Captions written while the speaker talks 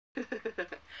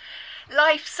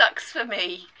Life sucks for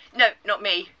me. No, not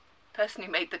me. Person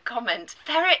who made the comment.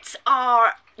 Ferrets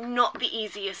are not the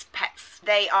easiest pets.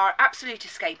 They are absolute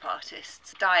escape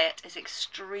artists. Diet is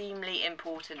extremely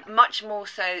important, much more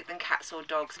so than cats or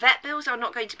dogs. Vet bills are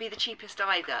not going to be the cheapest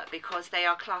either because they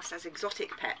are classed as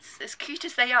exotic pets. As cute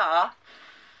as they are,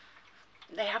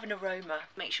 they have an aroma.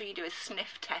 Make sure you do a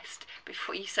sniff test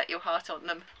before you set your heart on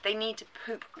them. They need to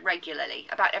poop regularly,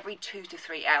 about every 2 to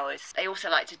 3 hours. They also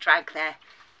like to drag their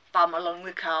bum along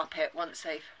the carpet once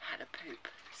they've had a poop.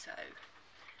 So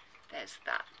there's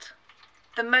that.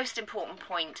 The most important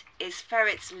point is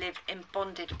ferrets live in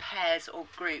bonded pairs or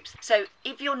groups. So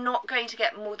if you're not going to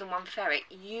get more than one ferret,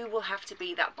 you will have to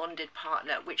be that bonded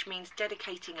partner, which means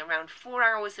dedicating around 4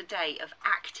 hours a day of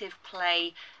active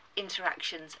play,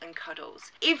 interactions and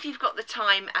cuddles. If you've got the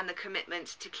time and the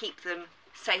commitment to keep them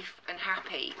safe and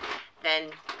happy,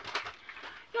 then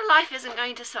your life isn't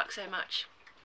going to suck so much.